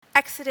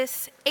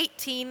Exodus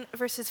 18,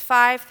 verses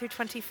 5 through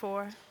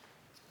 24.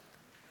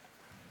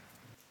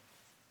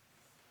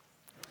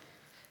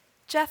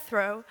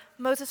 Jethro,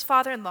 Moses'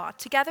 father-in-law,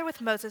 together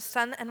with Moses'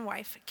 son and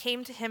wife,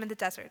 came to him in the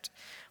desert,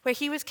 where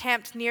he was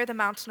camped near the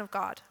mountain of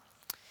God.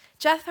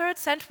 Jethro had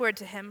sent word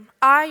to him,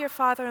 "I, your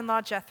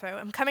father-in-law Jethro,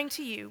 am coming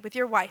to you with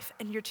your wife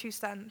and your 2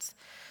 sons."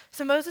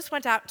 So Moses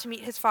went out to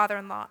meet his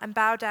father-in-law and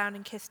bowed down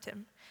and kissed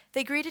him.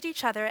 They greeted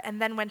each other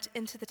and then went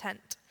into the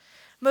tent.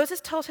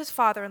 Moses told his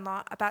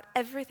father-in-law about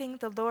everything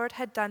the Lord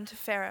had done to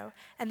Pharaoh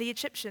and the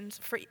Egyptians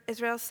for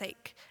Israel's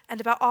sake,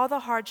 and about all the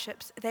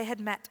hardships they had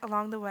met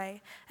along the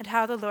way, and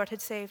how the Lord had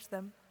saved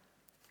them.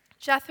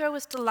 Jethro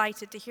was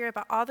delighted to hear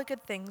about all the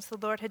good things the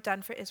Lord had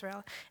done for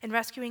Israel in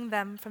rescuing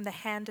them from the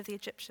hand of the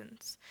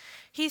Egyptians.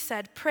 He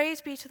said,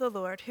 "Praise be to the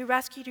Lord, who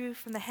rescued you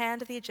from the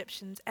hand of the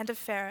Egyptians and of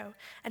Pharaoh,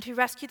 and who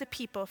rescued the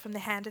people from the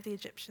hand of the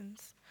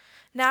Egyptians.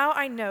 Now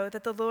I know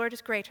that the Lord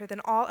is greater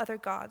than all other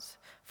gods,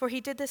 for he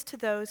did this to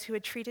those who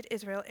had treated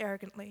Israel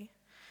arrogantly."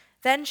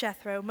 Then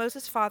Jethro,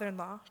 Moses'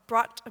 father-in-law,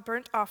 brought a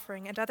burnt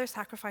offering and other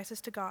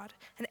sacrifices to God,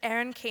 and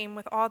Aaron came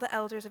with all the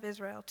elders of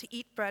Israel to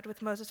eat bread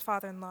with Moses'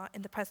 father-in-law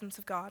in the presence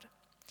of God.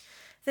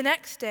 The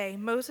next day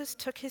Moses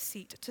took his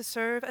seat to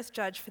serve as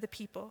judge for the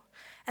people,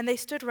 and they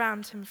stood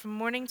round him from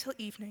morning till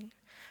evening.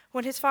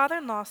 When his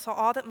father-in-law saw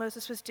all that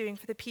Moses was doing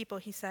for the people,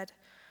 he said,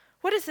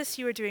 "What is this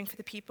you are doing for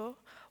the people?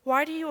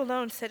 Why do you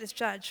alone sit as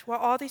judge, while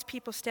all these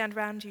people stand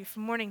round you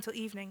from morning till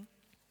evening?"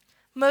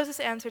 Moses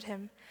answered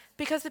him,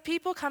 "Because the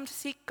people come to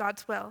seek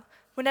God's will.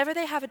 Whenever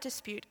they have a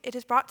dispute, it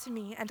is brought to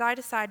me, and I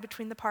decide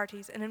between the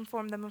parties and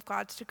inform them of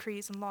God's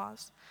decrees and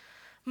laws."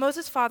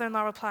 Moses'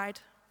 father-in-law replied,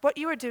 "What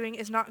you are doing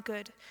is not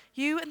good.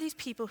 You and these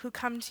people who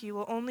come to you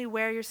will only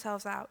wear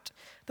yourselves out.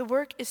 The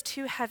work is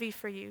too heavy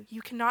for you.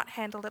 You cannot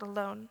handle it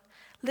alone.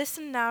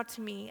 Listen now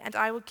to me, and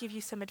I will give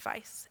you some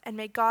advice, and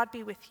may God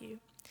be with you.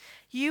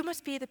 You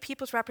must be the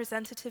people's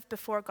representative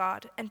before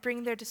God and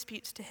bring their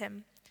disputes to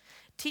him.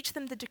 Teach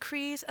them the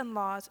decrees and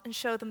laws and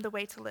show them the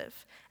way to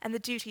live and the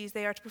duties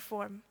they are to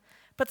perform.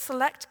 But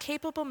select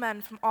capable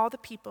men from all the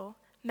people,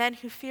 men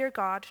who fear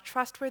God,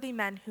 trustworthy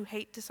men who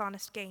hate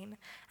dishonest gain,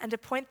 and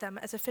appoint them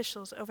as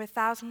officials over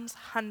thousands,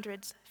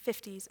 hundreds,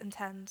 fifties, and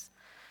tens.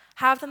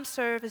 Have them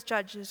serve as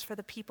judges for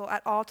the people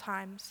at all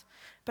times,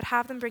 but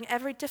have them bring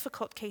every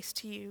difficult case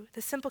to you.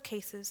 The simple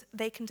cases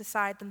they can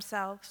decide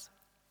themselves.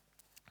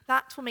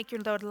 That will make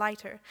your load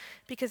lighter,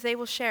 because they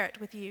will share it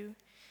with you.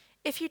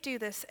 If you do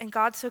this, and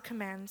God so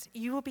commands,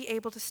 you will be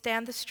able to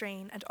stand the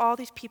strain, and all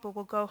these people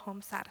will go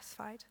home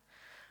satisfied."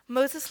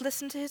 Moses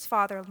listened to his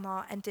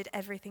father-in-law and did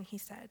everything he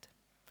said.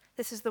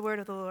 This is the word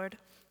of the Lord.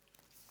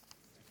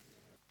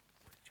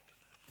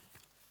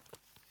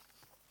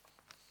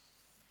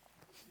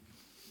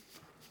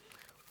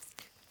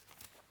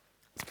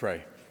 Let's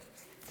pray.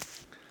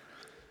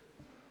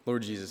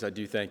 Lord Jesus, I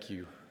do thank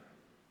you,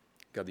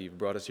 God, that you've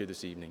brought us here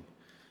this evening.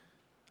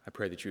 I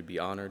pray that you would be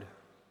honored.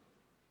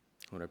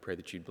 Lord, I pray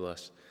that you'd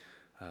bless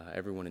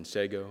everyone in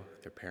Sago,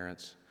 their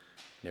parents,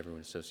 and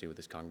everyone associated with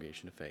this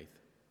congregation of faith.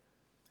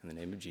 In the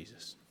name of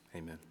Jesus,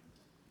 amen.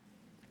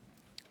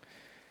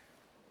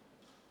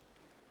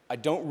 I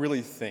don't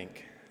really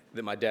think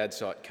that my dad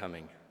saw it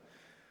coming.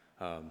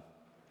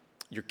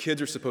 Your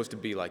kids are supposed to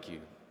be like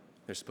you.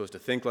 They're supposed to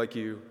think like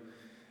you.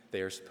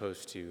 They are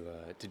supposed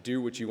to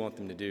do what you want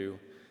them to do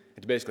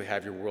and to basically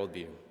have your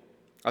worldview.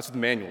 That's what the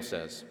manual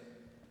says.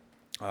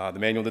 The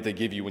manual that they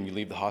give you when you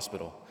leave the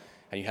hospital.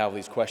 And you have all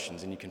these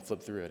questions, and you can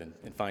flip through it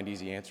and find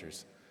easy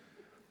answers.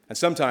 And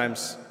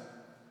sometimes,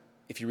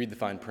 if you read the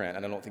fine print,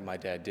 and I don't think my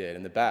dad did,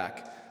 in the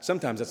back,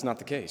 sometimes that's not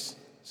the case.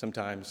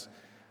 Sometimes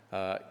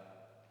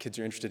kids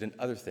are interested in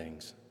other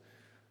things.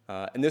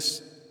 And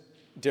this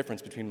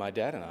difference between my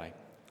dad and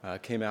I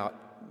came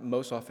out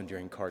most often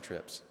during car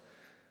trips,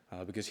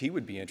 because he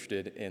would be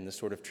interested in the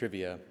sort of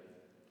trivia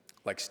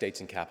like states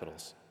and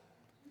capitals,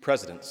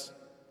 presidents,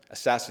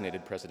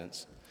 assassinated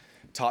presidents,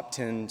 top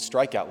 10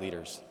 strikeout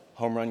leaders,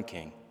 home run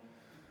king.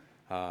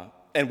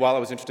 And while I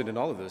was interested in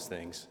all of those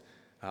things,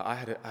 I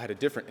had a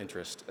different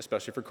interest,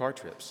 especially for car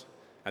trips,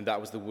 and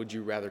that was the would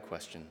you rather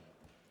question.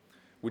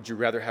 Would you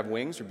rather have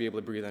wings or be able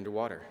to breathe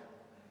underwater?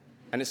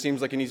 And it seems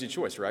like an easy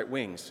choice, right?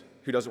 Wings.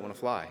 Who doesn't want to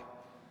fly?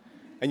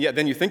 And yet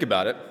then you think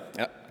about it,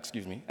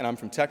 and I'm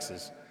from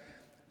Texas,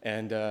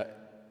 and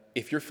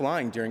if you're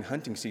flying during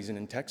hunting season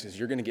in Texas,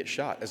 you're going to get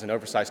shot as an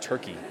oversized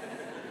turkey.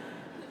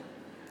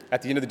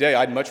 At the end of the day,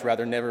 I'd much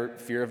rather never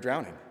fear of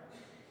drowning.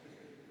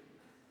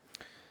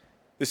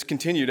 This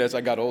continued as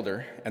I got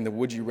older, and the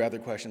would you rather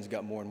questions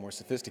got more and more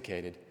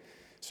sophisticated.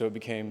 So it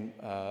became,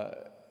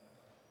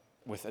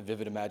 with a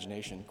vivid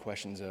imagination,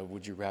 questions of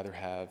would you rather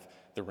have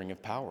the Ring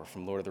of Power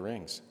from Lord of the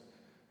Rings?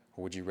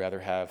 Or would you rather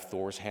have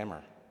Thor's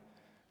hammer?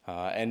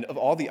 And of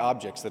all the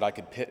objects that I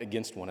could pit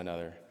against one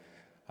another,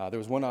 there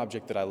was one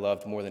object that I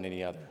loved more than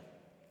any other,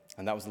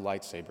 and that was the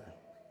lightsaber.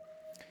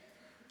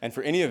 And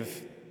for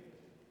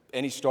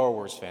any Star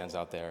Wars fans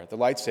out there, the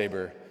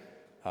lightsaber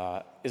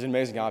is an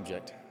amazing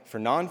object. For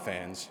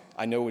non-fans,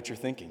 I know what you're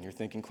thinking. You're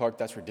thinking, Clark,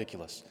 that's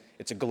ridiculous.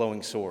 It's a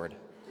glowing sword.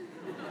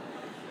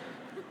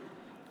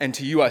 And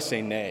to you I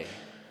say nay.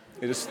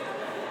 It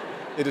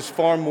is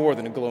far more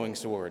than a glowing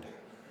sword.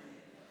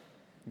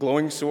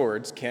 Glowing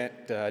swords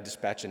can't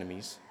dispatch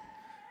enemies,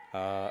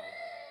 have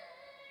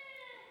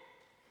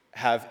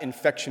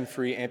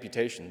infection-free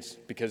amputations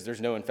because there's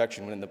no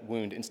infection when the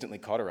wound instantly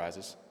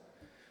cauterizes.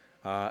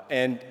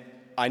 And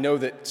I know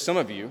that some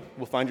of you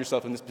will find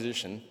yourself in this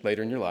position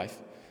later in your life.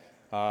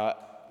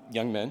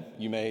 Young men,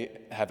 you may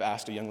have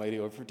asked a young lady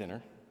over for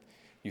dinner.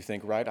 You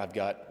think, right, I've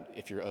got,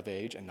 if you're of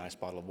age, a nice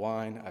bottle of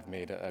wine. I've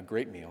made a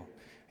great meal.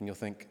 And you'll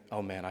think,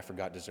 oh man, I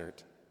forgot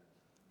dessert.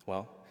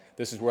 Well,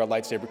 this is where a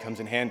lightsaber comes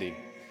in handy.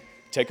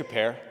 Take a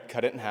pear,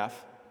 cut it in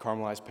half,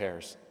 caramelize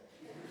pears.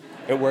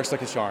 It works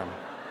like a charm.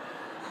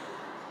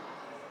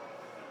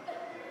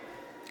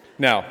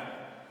 Now,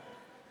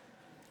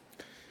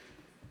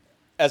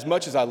 as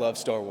much as I love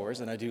Star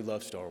Wars, and I do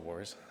love Star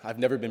Wars, I've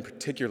never been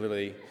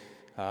particularly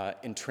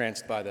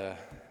entranced by the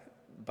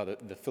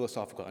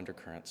philosophical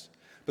undercurrents.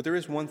 But there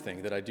is one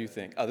thing that I do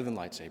think, other than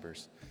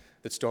lightsabers,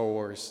 that Star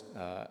Wars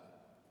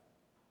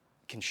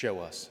can show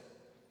us.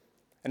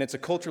 And it's a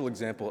cultural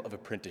example of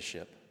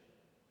apprenticeship.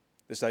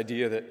 This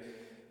idea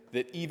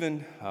that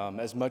even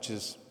as much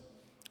as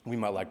we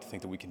might like to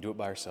think that we can do it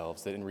by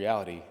ourselves, that in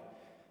reality,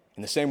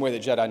 in the same way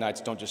that Jedi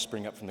Knights don't just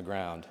spring up from the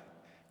ground,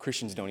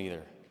 Christians don't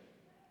either.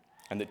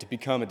 And that to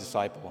become a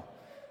disciple,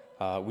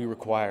 we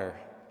require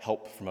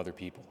help from other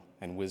people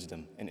and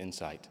wisdom and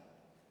insight.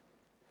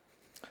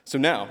 So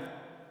now,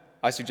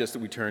 I suggest that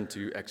we turn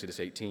to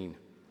Exodus 18.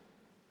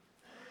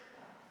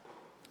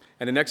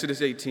 And in Exodus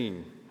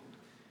 18,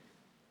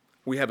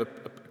 we have a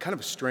kind of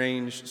a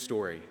strange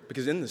story,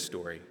 because in this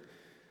story,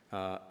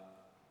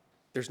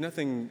 there's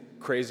nothing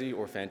crazy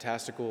or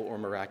fantastical or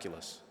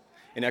miraculous.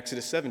 In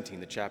Exodus 17,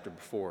 the chapter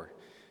before,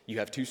 you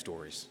have two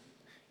stories.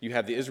 You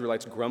have the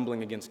Israelites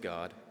grumbling against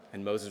God,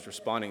 and Moses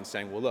responding and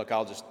saying, well, look,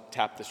 I'll just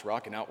tap this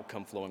rock and out will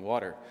come flowing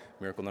water.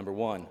 Miracle number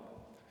one.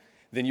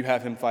 Then you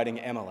have him fighting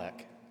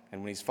Amalek.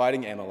 And when he's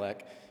fighting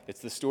Amalek, it's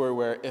the story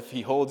where if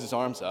he holds his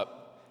arms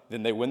up,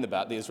 then they win the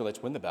battle. The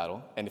Israelites win the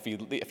battle. And if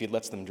he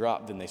lets them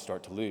drop, then they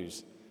start to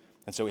lose.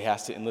 And so he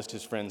has to enlist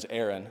his friends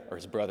Aaron, or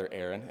his brother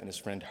Aaron, and his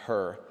friend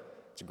Hur.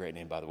 It's a great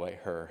name, by the way,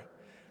 Hur.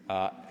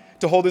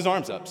 To hold his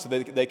arms up so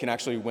that they can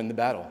actually win the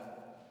battle.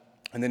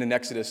 And then in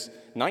Exodus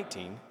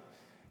 19,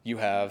 you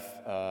have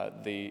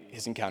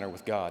his encounter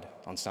with God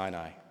on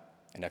Sinai.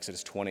 In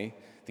Exodus 20,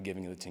 the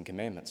giving of the Ten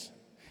Commandments.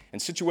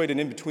 And situated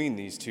in between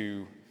these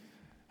two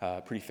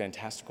pretty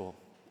fantastical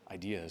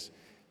ideas,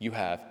 you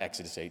have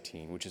Exodus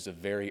 18, which is a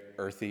very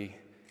earthy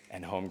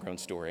and homegrown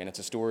story. And it's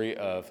a story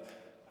of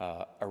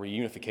a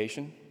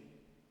reunification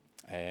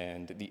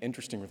and the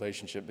interesting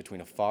relationship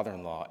between a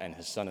father-in-law and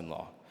his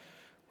son-in-law,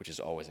 which is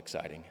always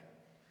exciting.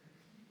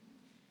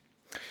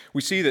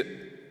 We see that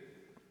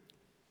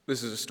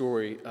this is a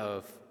story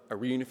of a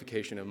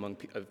reunification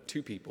of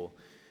two people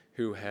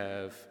who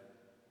have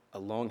a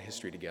long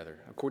history together.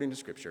 According to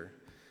Scripture,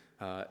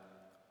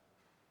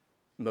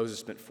 Moses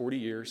spent 40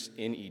 years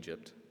in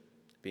Egypt,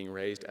 being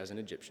raised as an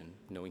Egyptian,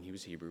 knowing he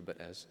was Hebrew,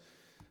 but as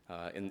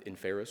in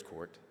Pharaoh's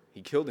court.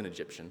 He killed an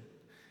Egyptian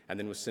and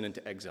then was sent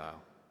into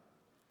exile.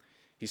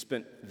 He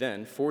spent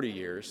then 40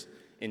 years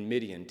in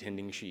Midian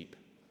tending sheep,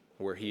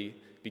 where he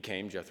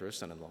became Jethro's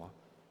son-in-law.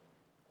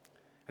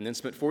 And then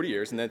spent 40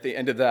 years, and at the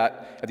end of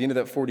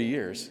that 40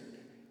 years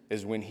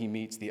is when he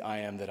meets the I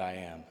am that I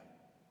am,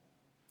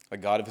 the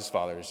God of his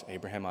fathers,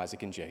 Abraham,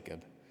 Isaac, and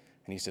Jacob.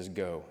 And he says,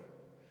 go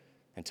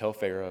and tell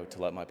Pharaoh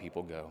to let my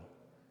people go.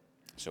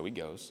 So he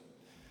goes,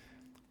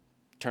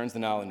 turns the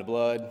Nile into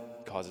blood,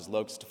 causes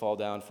locusts to fall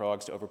down,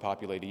 frogs to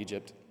overpopulate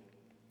Egypt.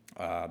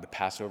 The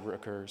Passover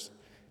occurs,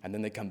 and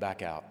then they come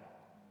back out.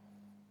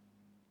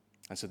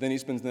 And so then he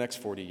spends the next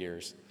 40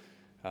 years,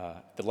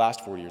 the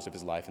last 40 years of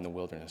his life in the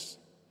wilderness,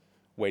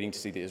 waiting to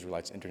see the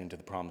Israelites enter into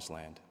the promised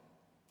land.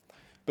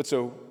 But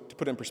so, to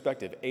put it in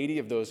perspective, 80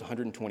 of those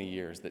 120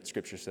 years that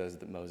Scripture says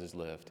that Moses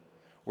lived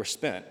were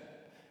spent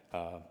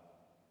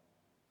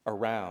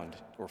around,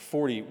 or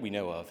 40 we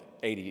know of,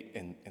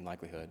 80 in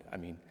likelihood,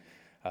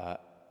 are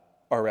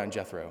around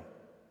Jethro.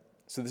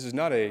 So this is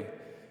not a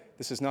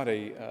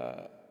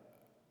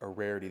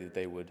rarity that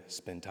they would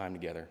spend time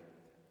together.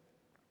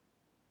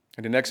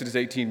 And in Exodus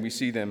 18, we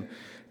see them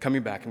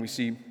coming back, and we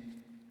see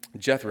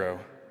Jethro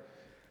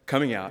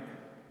coming out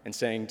and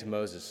saying to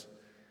Moses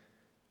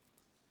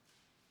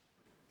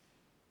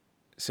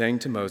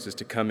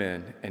to come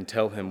in and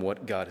tell him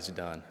what God has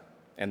done.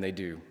 And they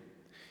do.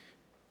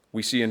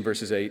 We see in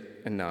verses 8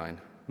 and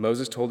 9,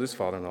 Moses told his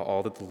father-in-law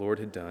all that the Lord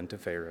had done to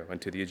Pharaoh and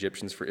to the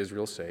Egyptians for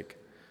Israel's sake,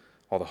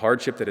 all the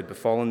hardship that had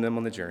befallen them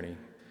on the journey,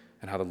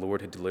 and how the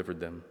Lord had delivered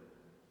them.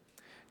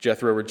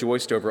 Jethro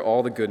rejoiced over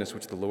all the goodness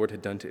which the Lord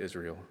had done to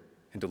Israel,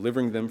 in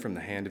delivering them from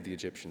the hand of the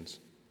Egyptians.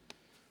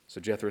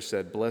 So Jethro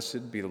said,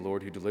 blessed be the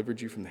Lord who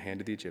delivered you from the hand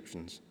of the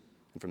Egyptians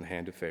and from the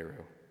hand of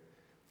Pharaoh,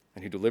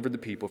 and who delivered the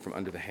people from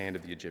under the hand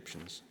of the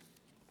Egyptians.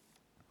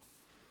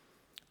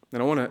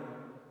 And I want to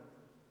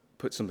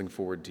put something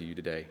forward to you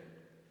today.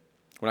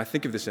 When I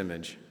think of this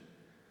image,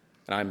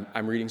 and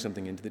I'm reading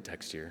something into the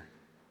text here,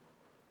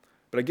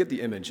 but I get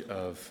the image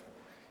of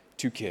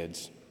two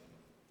kids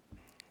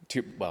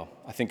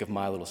I think of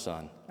my little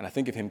son, and I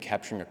think of him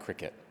capturing a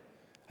cricket.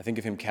 I think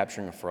of him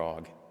capturing a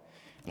frog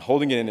and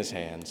holding it in his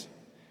hands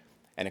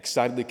and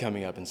excitedly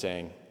coming up and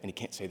saying, and he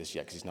can't say this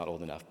yet because he's not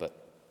old enough,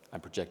 but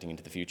I'm projecting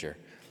into the future,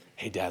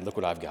 "Hey, Dad, look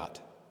what I've got."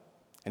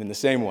 And in the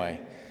same way,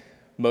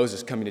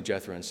 Moses coming to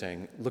Jethro and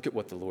saying, "Look at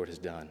what the Lord has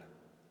done.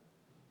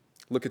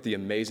 Look at the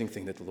amazing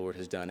thing that the Lord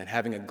has done," and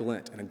having a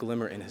glint and a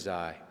glimmer in his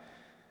eye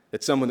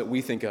that someone that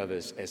we think of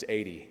as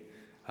 80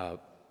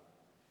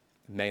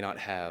 may not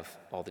have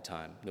all the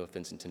time. No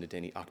offense intended to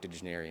any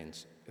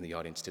octogenarians in the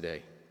audience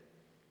today.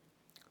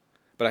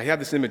 But I have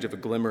this image of a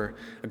glimmer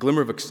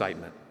of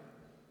excitement,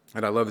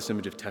 and I love this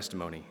image of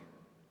testimony.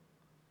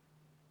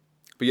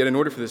 But yet, in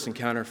order for this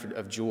encounter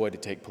of joy to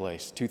take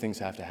place, two things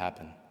have to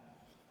happen.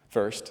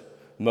 First,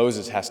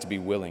 Moses has to be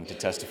willing to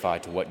testify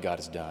to what God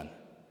has done.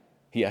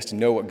 He has to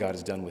know what God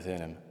has done within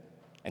him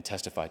and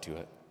testify to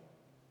it.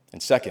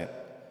 And second,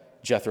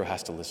 Jethro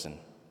has to listen.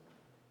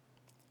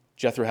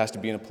 Jethro has to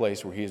be in a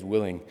place where he is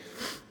willing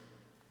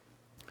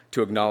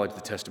to acknowledge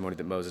the testimony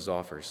that Moses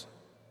offers.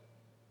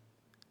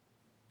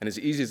 And as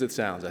easy as it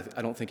sounds,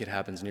 I don't think it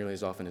happens nearly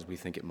as often as we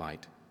think it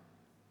might.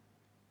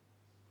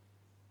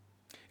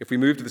 If we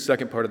move to the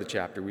second part of the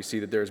chapter, we see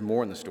that there is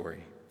more in the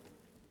story.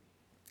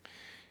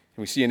 And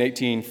we see in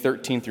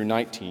 18:13 through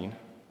 19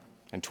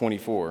 and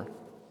 24,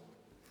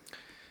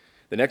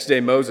 "The next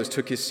day Moses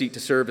took his seat to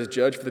serve as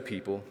judge for the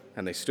people,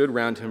 and they stood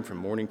round him from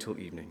morning till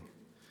evening.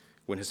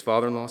 When his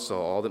father-in-law saw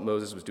all that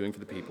Moses was doing for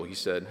the people, he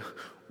said,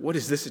 'What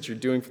is this that you're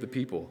doing for the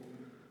people?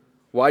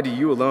 Why do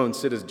you alone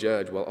sit as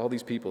judge while all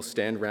these people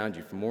stand round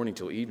you from morning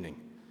till evening?'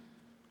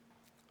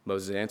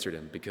 Moses answered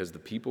him, 'Because the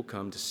people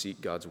come to seek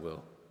God's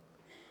will.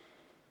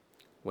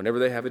 Whenever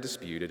they have a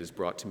dispute, it is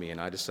brought to me, and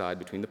I decide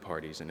between the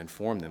parties and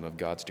inform them of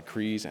God's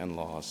decrees and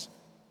laws.'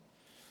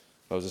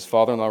 Moses'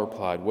 father-in-law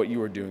replied, 'What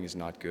you are doing is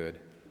not good.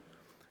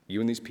 You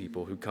and these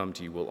people who come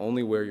to you will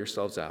only wear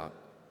yourselves out.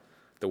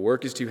 The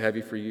work is too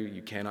heavy for you.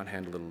 You cannot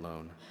handle it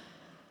alone.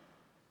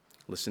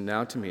 Listen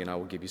now to me, and I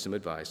will give you some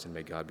advice, and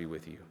may God be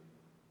with you.'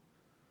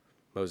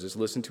 Moses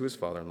listened to his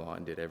father-in-law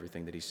and did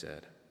everything that he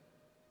said."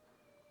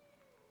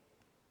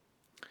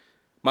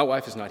 My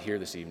wife is not here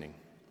this evening.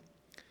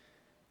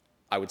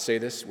 I would say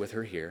this with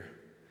her here,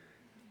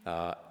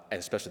 and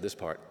especially this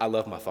part. I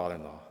love my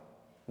father-in-law.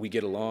 We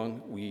get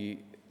along.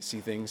 We see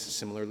things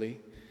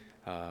similarly.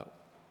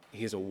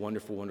 He is a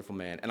wonderful, wonderful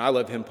man. And I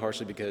love him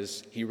partially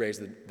because he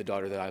raised the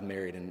daughter that I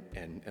married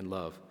and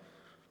love.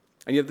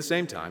 And yet at the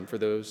same time, for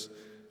those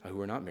who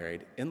are not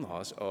married,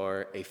 in-laws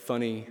are a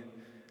funny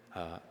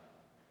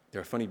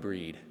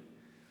breed.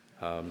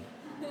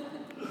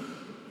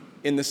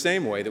 In the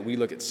same way that we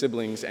look at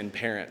siblings and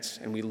parents,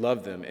 and we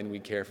love them and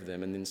we care for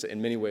them, and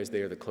in many ways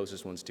they are the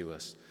closest ones to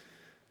us.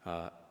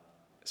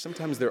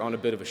 Sometimes they're on a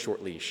bit of a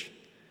short leash,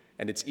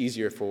 and it's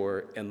easier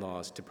for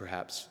in-laws to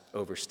perhaps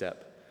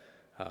overstep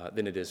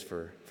than it is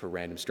for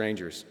random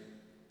strangers.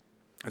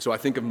 And so I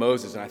think of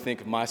Moses, and I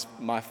think of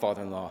my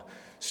father-in-law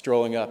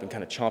strolling up and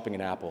kind of chomping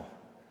an apple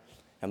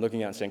and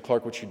looking out and saying,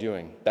 "Clark, what you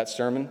doing? That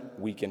sermon?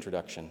 Weak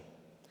introduction."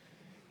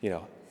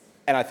 And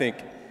I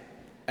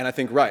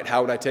think, right,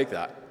 how would I take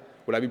that?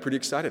 Would I be pretty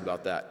excited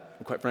about that?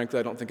 And quite frankly,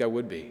 I don't think I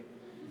would be.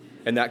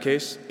 In that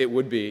case,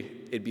 it'd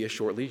be a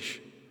short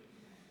leash.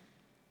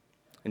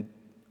 And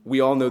we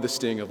all know the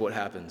sting of what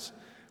happens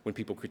when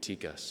people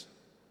critique us,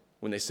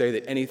 when they say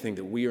that anything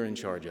that we are in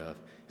charge of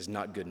is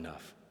not good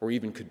enough, or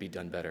even could be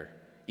done better,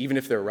 even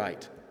if they're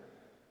right.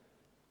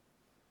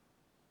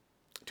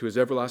 To his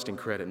everlasting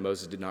credit,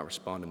 Moses did not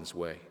respond in this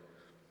way.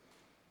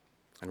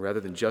 And rather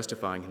than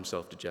justifying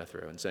himself to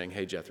Jethro and saying,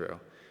 "Hey, Jethro,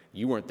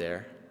 you weren't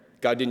there.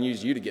 God didn't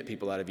use you to get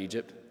people out of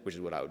Egypt," which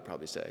is what I would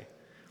probably say,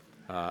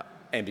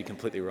 and be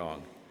completely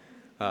wrong.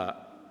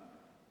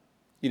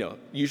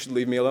 "You should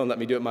leave me alone, let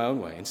me do it my own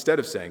way." Instead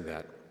of saying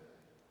that,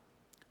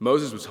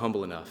 Moses was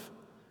humble enough,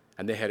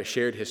 and they had a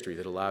shared history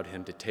that allowed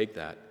him to take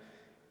that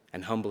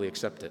and humbly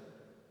accept it.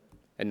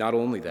 And not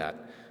only that,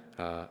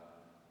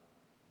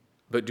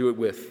 but do it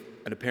with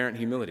an apparent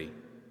humility.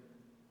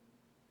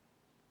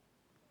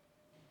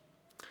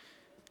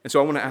 And so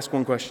I want to ask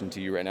one question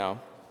to you right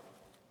now.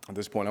 At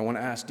this point, I want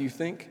to ask, do you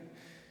think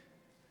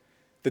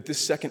that this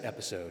second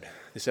episode,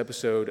 this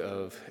episode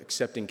of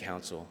accepting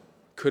counsel,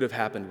 could have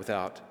happened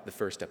without the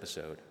first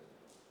episode?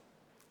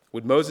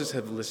 Would Moses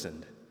have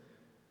listened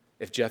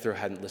if Jethro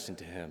hadn't listened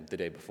to him the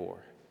day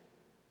before?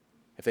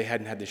 If they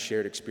hadn't had this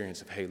shared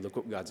experience of, "Hey, look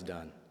what God's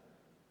done."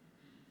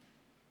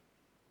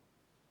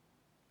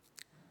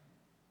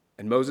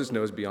 And Moses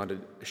knows beyond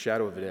a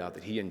shadow of a doubt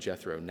that he and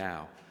Jethro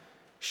now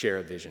share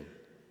a vision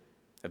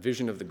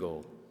of the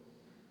goal,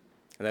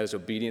 and that is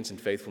obedience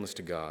and faithfulness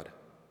to God.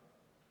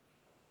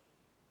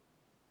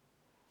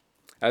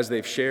 As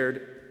they've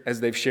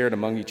shared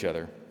among each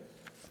other,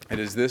 it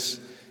is this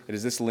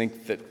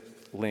link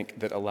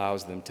that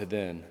allows them to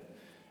then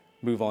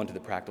move on to the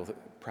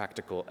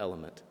practical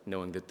element,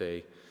 knowing that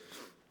they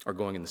are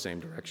going in the same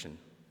direction.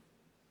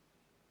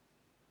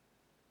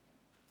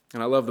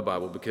 And I love the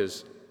Bible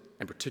because,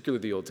 and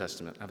particularly the Old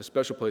Testament, I have a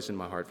special place in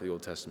my heart for the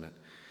Old Testament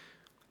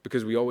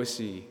because we always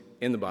see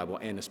in the Bible,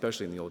 and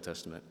especially in the Old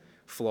Testament,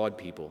 flawed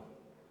people.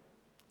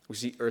 We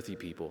see earthy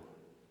people.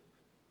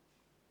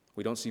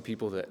 We don't see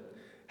people that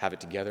have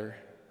it together,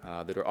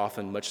 that are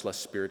often much less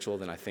spiritual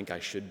than I think I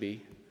should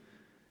be.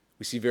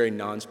 We see very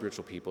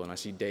non-spiritual people, and I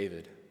see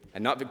David,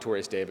 and not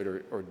victorious David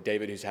or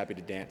David who's happy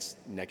to dance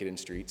naked in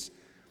streets,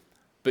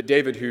 but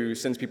David who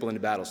sends people into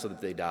battle so that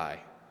they die,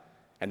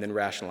 and then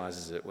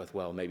rationalizes it with,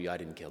 well, maybe I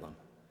didn't kill him.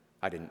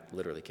 I didn't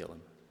literally kill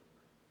him.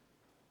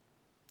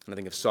 And I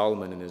think of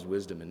Solomon and his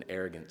wisdom and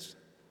arrogance.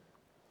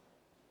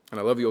 And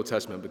I love the Old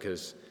Testament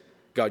because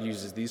God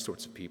uses these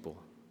sorts of people.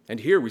 And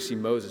here we see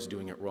Moses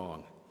doing it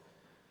wrong.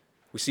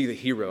 We see the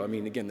hero. I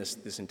mean, again,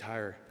 this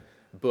entire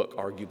book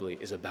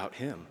arguably is about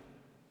him.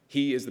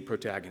 He is the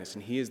protagonist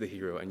and he is the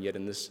hero. And yet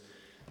in this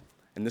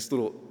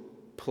little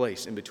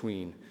place in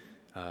between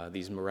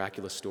these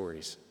miraculous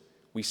stories,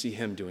 we see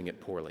him doing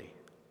it poorly.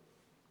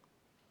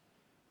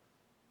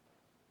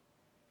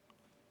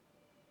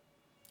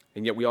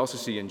 And yet we also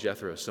see in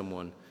Jethro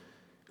someone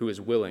who is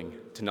willing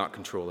to not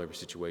control every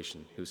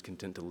situation, who is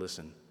content to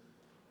listen,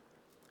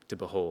 to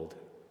behold,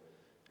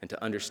 and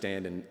to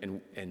understand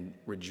and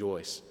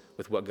rejoice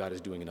with what God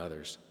is doing in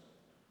others.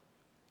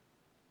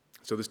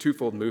 So this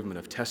twofold movement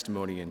of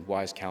testimony and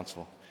wise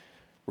counsel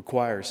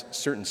requires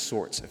certain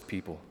sorts of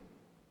people.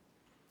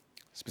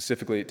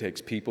 Specifically, it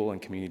takes people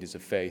and communities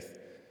of faith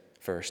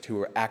first who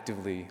are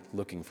actively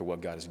looking for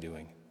what God is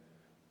doing,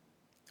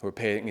 who are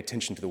paying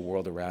attention to the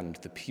world around them,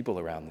 to the people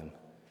around them,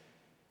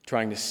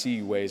 trying to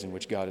see ways in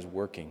which God is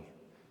working,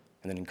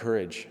 and then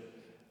encourage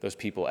those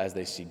people as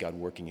they see God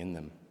working in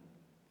them.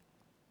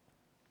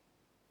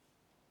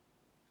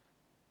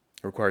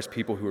 It requires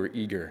people who are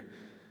eager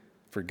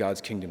for God's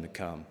kingdom to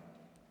come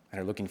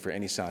and are looking for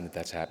any sign that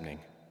that's happening.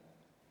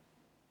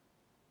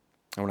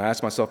 And when I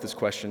ask myself this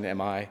question, am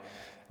I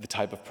the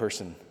type of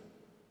person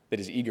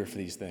that is eager for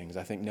these things?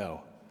 I think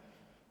no.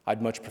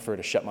 I'd much prefer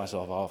to shut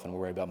myself off and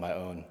worry about my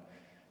own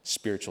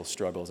spiritual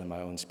struggles and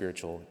my own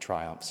spiritual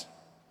triumphs.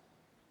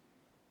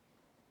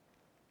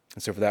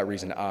 And so for that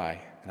reason,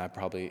 I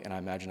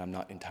imagine I'm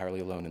not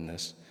entirely alone in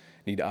this,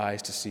 need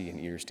eyes to see and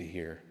ears to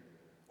hear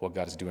what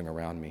God is doing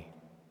around me.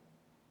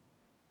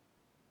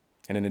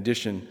 And in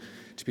addition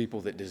to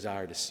people that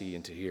desire to see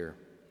and to hear,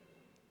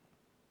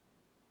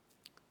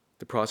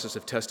 the process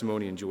of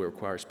testimony and joy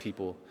requires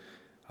people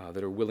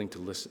that are willing to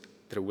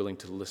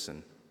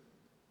listen,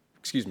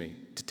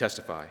 to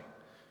testify.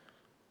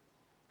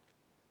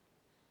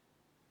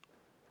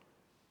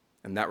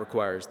 And that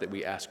requires that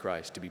we ask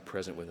Christ to be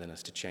present within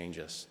us, to change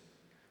us,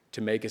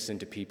 to make us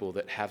into people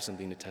that have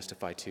something to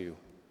testify to.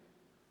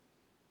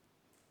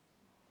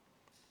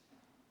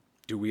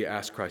 Do we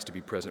ask Christ to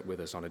be present with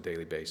us on a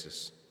daily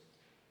basis?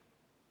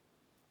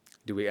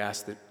 Do we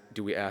ask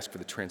for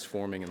the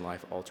transforming and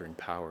life-altering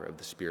power of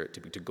the Spirit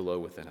to glow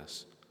within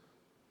us?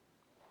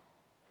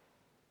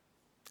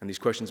 And these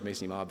questions may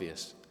seem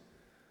obvious,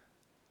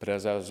 but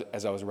as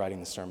I was writing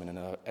the sermon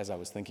and as I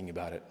was thinking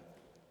about it,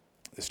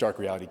 the stark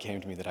reality came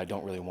to me that I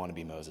don't really want to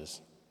be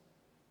Moses.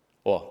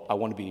 Well, I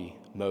want to be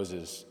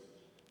Moses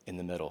in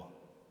the middle.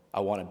 I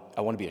want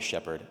to be a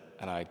shepherd,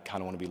 and I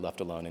kind of want to be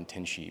left alone and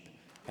tend sheep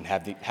and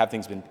have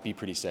things be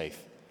pretty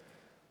safe,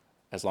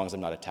 as long as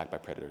I'm not attacked by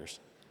predators.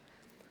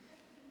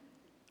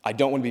 I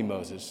don't want to be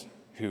Moses,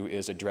 who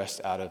is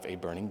addressed out of a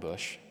burning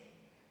bush,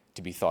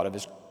 to be thought of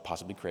as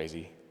possibly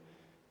crazy,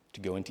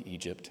 to go into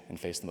Egypt and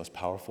face the most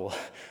powerful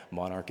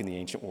monarch in the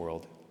ancient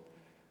world,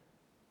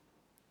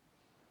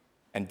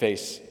 and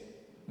face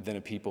then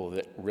a people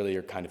that really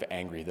are kind of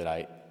angry that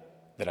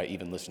I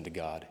even listened to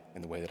God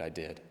in the way that I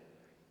did.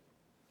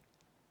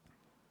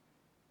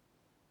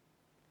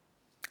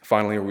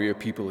 Finally, are we a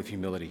people of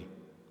humility?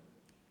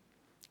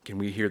 Can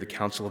we hear the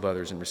counsel of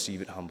others and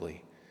receive it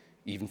humbly,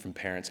 even from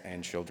parents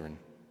and children?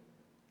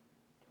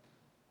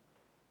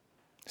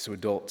 So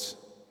adults,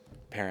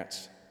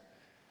 parents,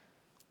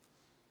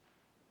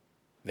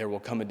 there will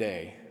come a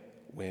day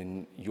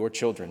when your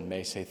children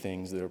may say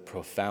things that are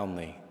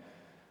profoundly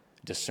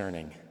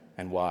discerning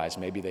and wise.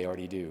 Maybe they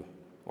already do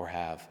or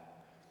have.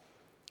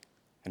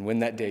 And when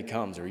that day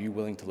comes, are you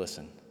willing to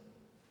listen?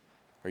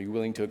 Are you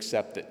willing to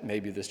accept that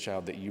maybe this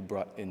child that you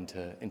brought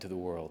into the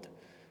world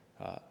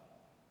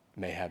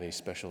may have a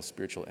special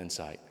spiritual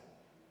insight?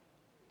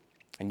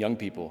 And young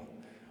people,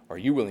 are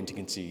you willing to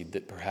concede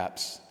that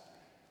perhaps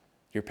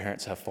your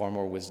parents have far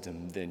more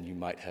wisdom than you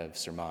might have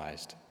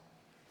surmised?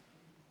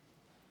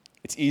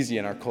 It's easy,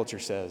 and our culture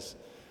says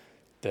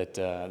that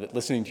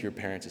listening to your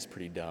parents is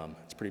pretty dumb.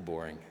 It's pretty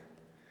boring.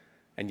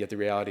 And yet the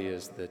reality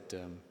is that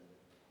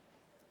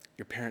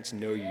your parents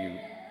know you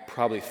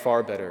probably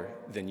far better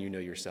than you know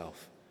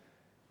yourself.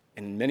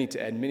 And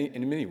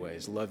in many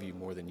ways, love you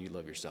more than you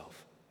love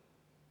yourself.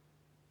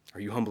 Are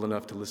you humble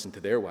enough to listen to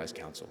their wise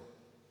counsel?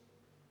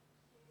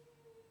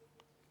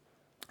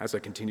 As I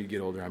continue to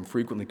get older, I'm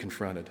frequently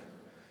confronted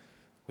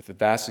with the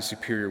vastly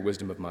superior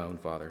wisdom of my own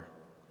father.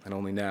 And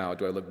only now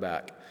do I look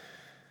back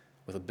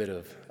with a bit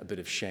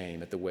of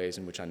shame at the ways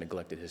in which I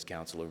neglected his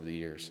counsel over the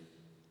years.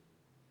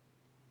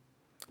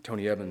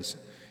 Tony Evans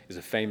is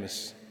a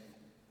famous,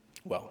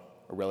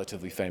 a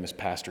relatively famous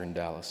pastor in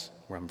Dallas,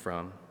 where I'm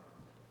from.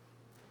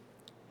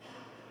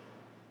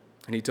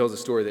 And he tells a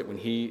story that when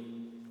he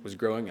was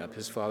growing up,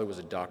 his father was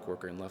a dock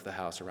worker and left the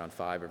house around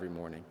 5 every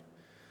morning.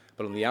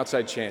 But on the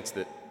outside chance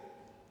that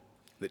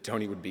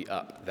Tony would be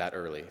up that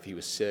early, if he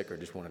was sick or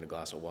just wanted a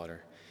glass of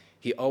water,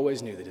 he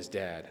always knew that his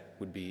dad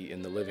would be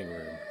in the living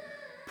room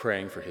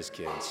praying for his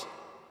kids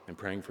and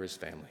praying for his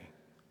family.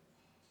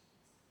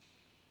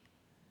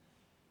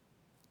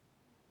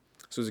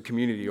 So as a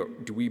community,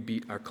 do we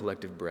beat our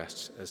collective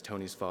breasts as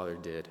Tony's father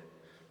did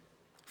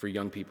for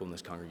young people in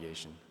this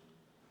congregation?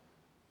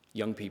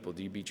 Young people,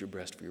 do you beat your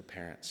breast for your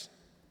parents?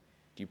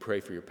 Do you pray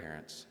for your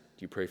parents?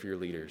 Do you pray for your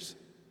leaders?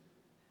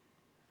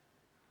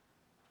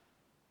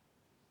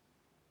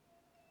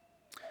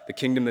 The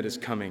kingdom that is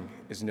coming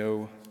is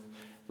no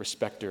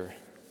respecter.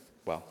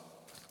 Well,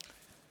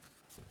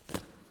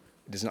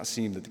 it does not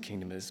seem that the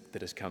kingdom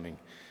that is coming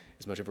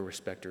is much of a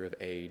respecter of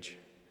age,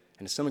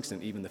 and to some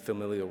extent, even the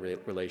familial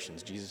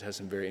relations. Jesus has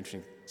some very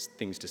interesting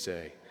things to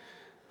say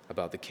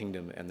about the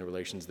kingdom and the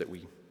relations that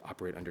we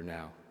operate under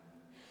now.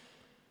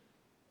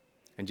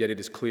 And yet it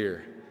is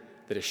clear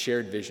that a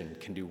shared vision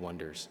can do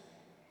wonders.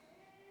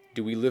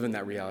 Do we live in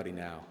that reality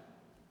now?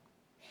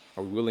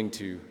 Are we willing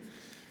to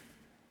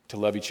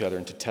love each other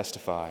and to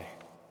testify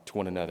to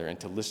one another and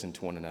to listen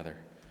to one another,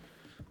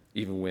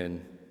 even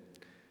when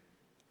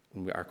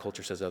our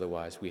culture says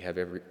otherwise?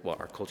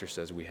 Our culture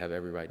says we have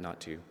every right not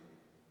to.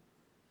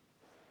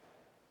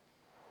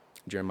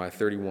 Jeremiah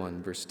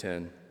 31, verse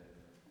 10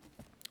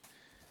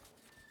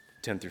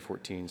 through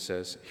 14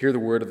 says, "Hear the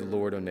word of the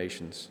Lord, O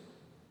nations,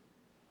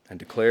 and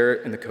declare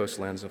it in the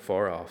coastlands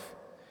afar off,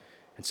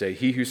 and say,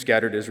 He who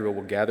scattered Israel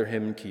will gather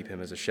him and keep him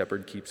as a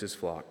shepherd keeps his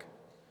flock.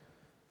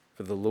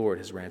 For the Lord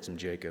has ransomed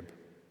Jacob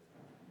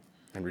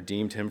and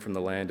redeemed him from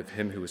the land of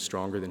him who is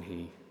stronger than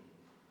he.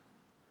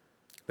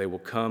 They will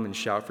come and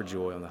shout for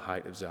joy on the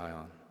height of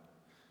Zion,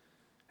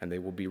 and they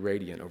will be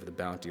radiant over the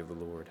bounty of the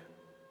Lord,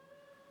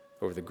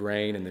 over the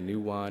grain and the new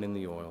wine and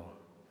the oil,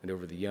 and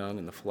over the young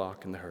and the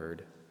flock and the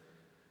herd.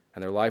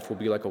 And their life will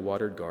be like a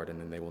watered garden,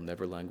 and they will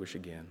never languish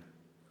again.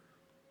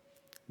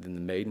 Then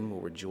the maiden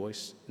will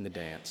rejoice in the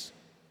dance,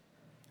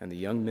 and the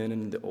young men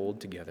and the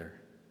old together.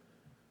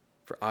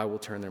 For I will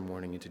turn their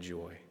mourning into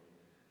joy,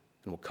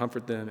 and will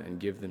comfort them and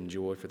give them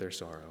joy for their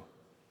sorrow.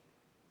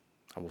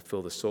 I will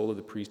fill the soul of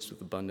the priests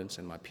with abundance,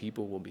 and my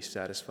people will be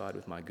satisfied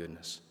with my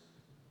goodness,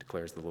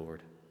 declares the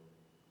Lord.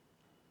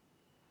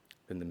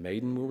 Then the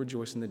maiden will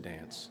rejoice in the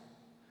dance,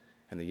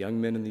 and the young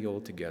men and the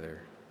old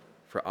together,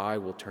 for I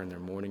will turn their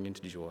mourning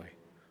into joy,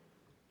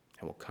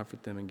 and will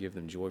comfort them and give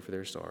them joy for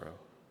their sorrow.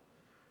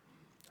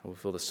 I will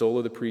fill the soul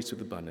of the priests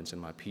with abundance,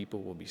 and my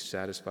people will be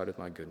satisfied with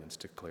my goodness,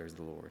 declares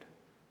the Lord."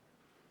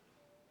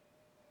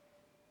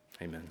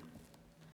 Amen.